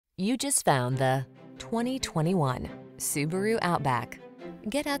You just found the 2021 Subaru Outback.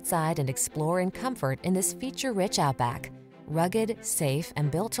 Get outside and explore in comfort in this feature-rich Outback. Rugged, safe,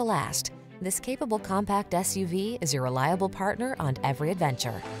 and built to last, this capable compact SUV is your reliable partner on every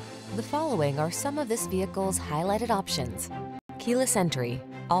adventure. The following are some of this vehicle's highlighted options: keyless entry,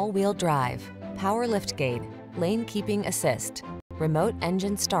 all-wheel drive, power liftgate, lane keeping assist, remote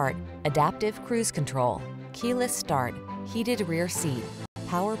engine start, adaptive cruise control, keyless start, heated rear seat,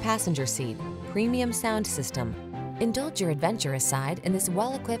 power passenger seat, premium sound system. Indulge your adventurous side in this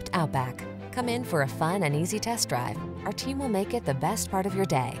well-equipped Outback. Come in for a fun and easy test drive. Our team will make it the best part of your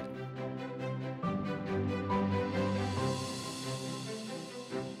day.